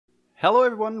Hello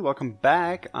everyone, welcome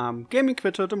back. I'm Gaming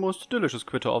Quitte, the most delicious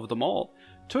Quitte of them all.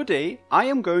 Today I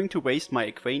am going to waste my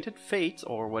Acquainted Fates,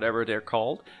 or whatever they're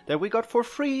called, that we got for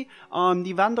free on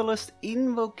the Vandalist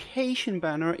Invocation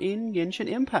banner in Genshin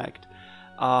Impact.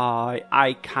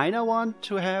 I kinda want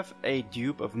to have a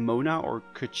dupe of Mona or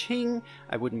Quitte.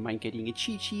 I wouldn't mind getting a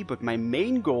Chi-Chi, but my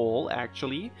main goal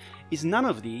actually is none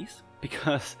of these,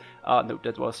 because, no,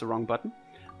 that was the wrong button.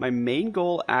 My main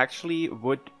goal actually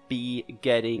would be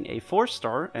getting a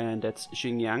 4-star, and that's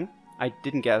Xingyang. I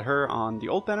didn't get her on the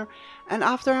old banner, and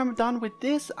after I'm done with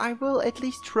this, I will at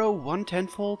least throw one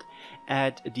tenfold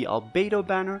at the Albedo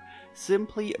banner,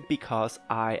 simply because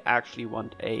I actually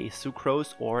want a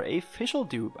Sucrose or a Fischl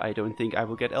dupe. I don't think I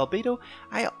will get Albedo.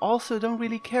 I also don't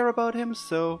really care about him,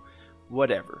 so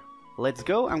whatever. Let's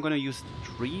go. I'm gonna use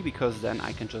 3 because then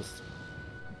I can just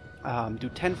do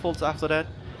tenfolds after that.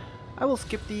 I will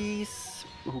skip these.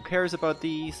 Who cares about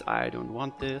these? I don't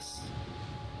want this.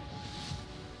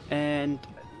 And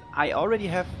I already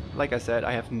have, like I said,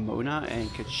 I have Mona and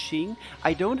Quitte.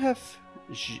 I don't have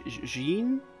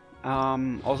Jean.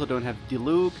 Also don't have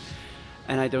Diluc.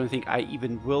 And I don't think I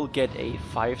even will get a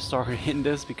 5-star in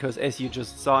this, because as you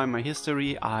just saw in my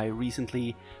history, I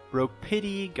recently broke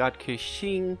pity, got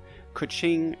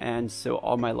Quitte, and so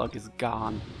all my luck is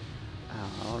gone.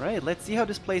 Alright, let's see how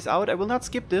this plays out. I will not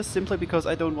skip this, simply because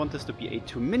I don't want this to be a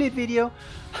 2-minute video.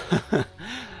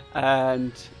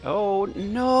 And, oh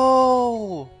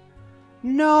no!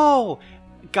 No!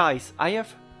 Guys, I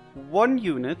have 1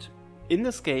 unit in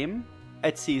this game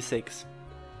at C6.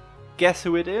 Guess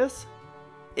who it is?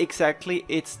 Exactly,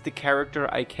 it's the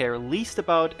character I care least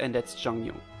about, and that's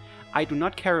Zhang. I do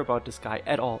not care about this guy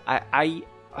at all.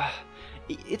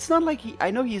 It's not like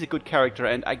I know he's a good character,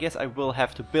 and I guess I will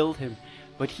have to build him,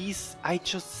 but I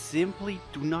just simply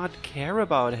do not care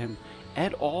about him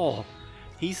at all.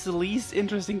 He's the least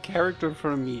interesting character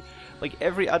for me. Like,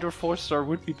 every other 4-star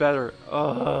would be better.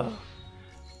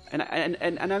 And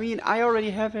I mean, I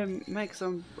already have him make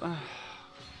some. I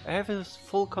have his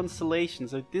full constellation,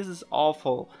 so this is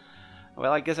awful.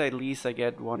 Well, I guess at least I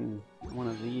get one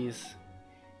of these.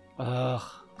 Ugh.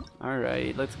 All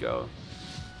right, let's go.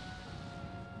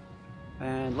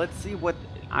 And let's see what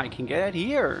I can get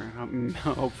here,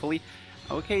 hopefully.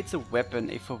 Okay, it's a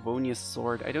weapon, a Favonius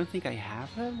sword. I don't think I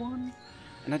have that one.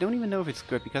 And I don't even know if it's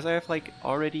good, because I have like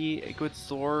already a good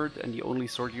sword, and the only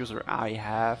sword user I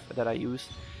have that I use.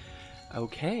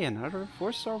 Okay, another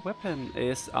 4-star weapon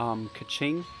is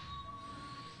Quitte.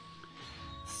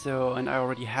 So, and I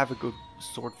already have a good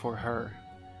sword for her.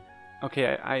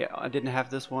 Okay, I didn't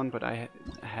have this one, but I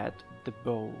had the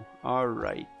bow.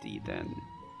 Alrighty then.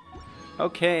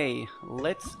 Okay,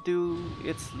 let's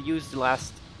use the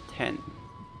last 10.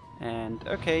 And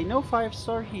okay, no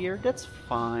 5-star here, that's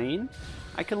fine.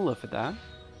 I can live with that.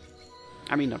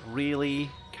 I mean, not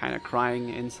really, kind of crying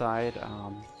inside,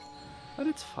 but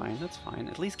it's fine, that's fine.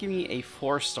 At least give me a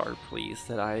 4-star, please,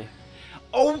 that I...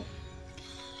 Oh!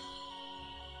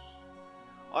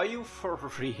 Are you for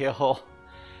real?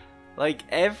 Like,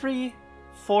 every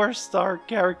 4-star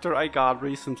character I got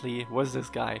recently was this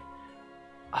guy.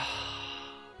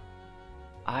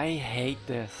 I hate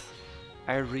this.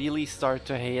 I really start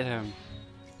to hate him.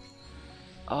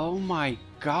 Oh my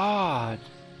god.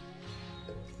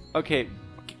 Okay.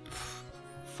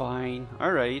 Fine.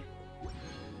 Alright.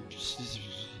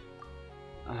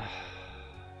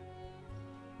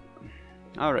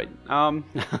 Alright.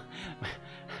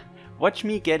 Watch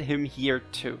me get him here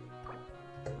too.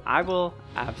 I will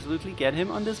absolutely get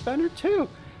him on this banner too.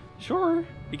 Sure.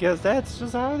 Because that's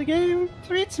just how the game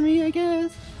treats me, I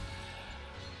guess.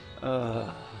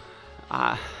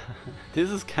 This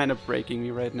is kind of breaking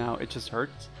me right now. It just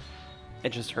hurts. It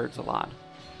just hurts a lot.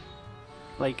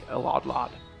 Like, a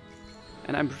lot.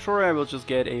 And I'm sure I will just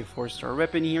get a 4-star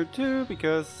weapon here too,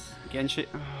 because Genshin...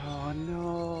 Oh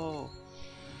no.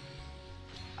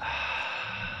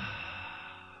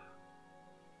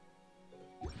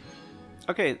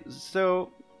 Okay,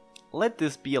 so let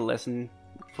this be a lesson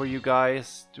for you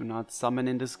guys. Do not summon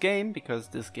in this game, because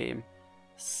this game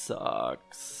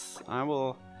sucks.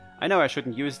 I know I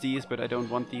shouldn't use these, but I don't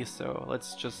want these, so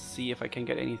let's just see if I can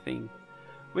get anything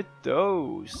with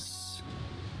those.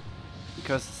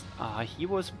 Because he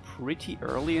was pretty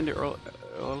early in the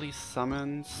early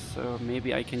summons, so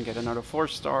maybe I can get another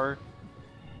 4-star.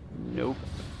 Nope.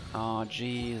 Oh,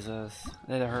 Jesus.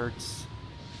 That hurts.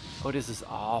 Oh, this is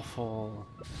awful.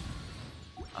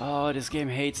 Oh, this game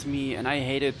hates me, and I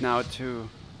hate it now too.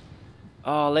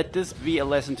 Oh, let this be a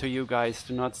lesson to you guys.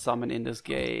 Do not summon in this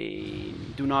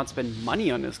game. Do not spend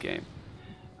money on this game.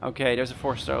 Okay, there's a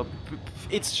 4-star.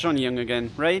 It's Xingyang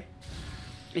again, right?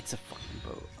 It's a fucking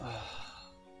bow.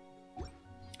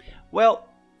 Well,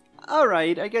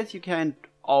 alright, I guess you can't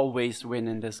always win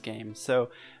in this game. So,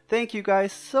 thank you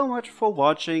guys so much for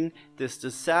watching this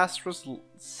disastrous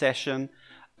session.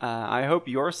 I hope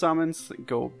your summons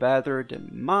go better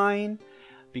than mine,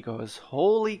 because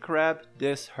holy crap,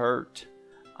 this hurt.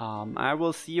 I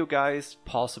will see you guys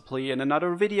possibly in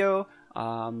another video.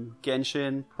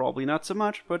 Genshin, probably not so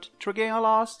much, but Trigea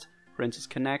Lost, Princess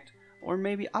Connect, or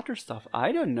maybe other stuff.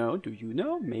 I don't know. Do you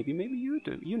know? Maybe you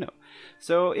do. You know.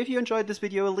 So if you enjoyed this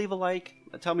video, leave a like.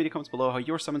 Tell me in the comments below how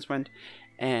your summons went.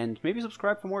 And maybe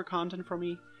subscribe for more content from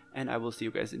me. And I will see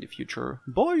you guys in the future.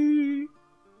 Bye!